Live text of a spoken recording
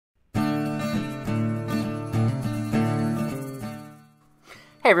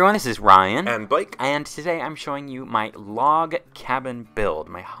Hey everyone, this is Ryan. And Blake. And today I'm showing you my log cabin build.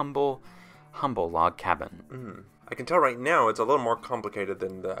 My humble log cabin. I can tell right now it's a little more complicated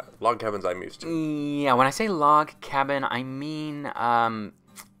than the log cabins I'm used to. Yeah, when I say log cabin, I mean kind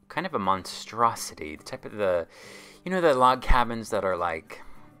of a monstrosity. The type of the log cabins that are like...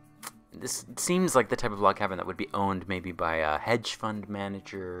 This seems like the type of log cabin that would be owned maybe by a hedge fund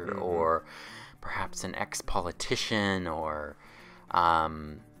manager or perhaps an ex-politician or...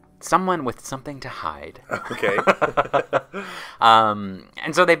 someone with something to hide. Okay.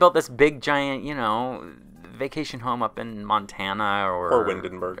 And so they built this big, giant, vacation home up in Montana or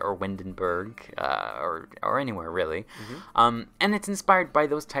Windenburg. Or anywhere really. And it's inspired by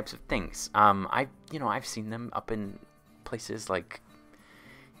those types of things. I've seen them up in places like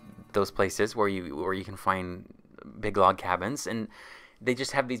those places where you can find big log cabins, and they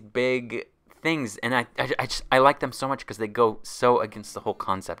just have these big things, and I like them so much because they go so against the whole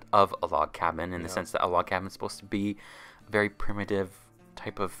concept of a log cabin in the sense that a log cabin is supposed to be a very primitive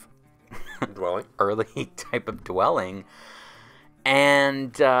type of dwelling, early type of dwelling,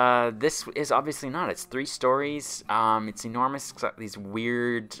 and this is obviously not. It's 3 stories. It's enormous. It's got these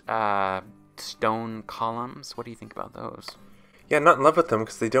weird stone columns. What do you think about those? Yeah, not in love with them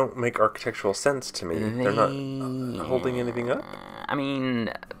because they don't make architectural sense to me. They're not holding anything up? I mean,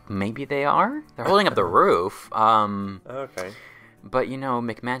 maybe they are. They're holding up the roof. Okay. But,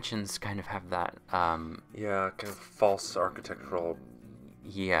 McMansions kind of have that... yeah, kind of false architectural...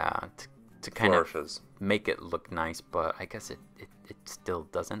 Yeah, to kind flourishes. Of make it look nice, but I guess it still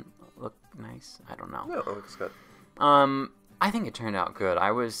doesn't look nice. I don't know. No, it looks good. I think it turned out good.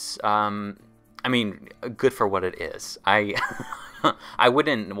 I was... good for what it is. I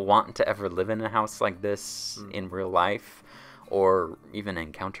wouldn't want to ever live in a house like this in real life, or even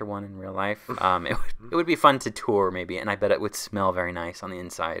encounter one in real life. It would be fun to tour maybe, and I bet it would smell very nice on the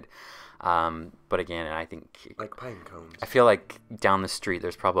inside. But again, I think like pine cones. I feel like down the street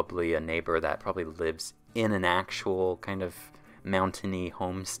there's probably a neighbor that probably lives in an actual kind of mountainy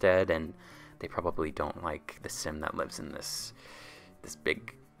homestead, and they probably don't like the sim that lives in this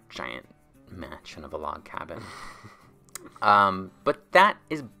big giant mansion of a log cabin. But that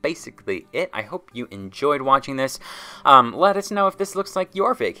is basically it. I hope you enjoyed watching this. Let us know if this looks like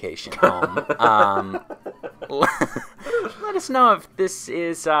your vacation home. Let us know if this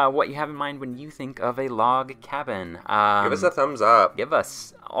is what you have in mind when you think of a log cabin. Give us a thumbs up. Give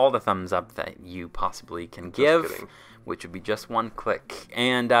us all the thumbs up that you possibly can give, which would be just one click.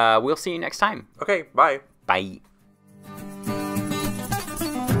 And we'll see you next time. Okay, bye. Bye.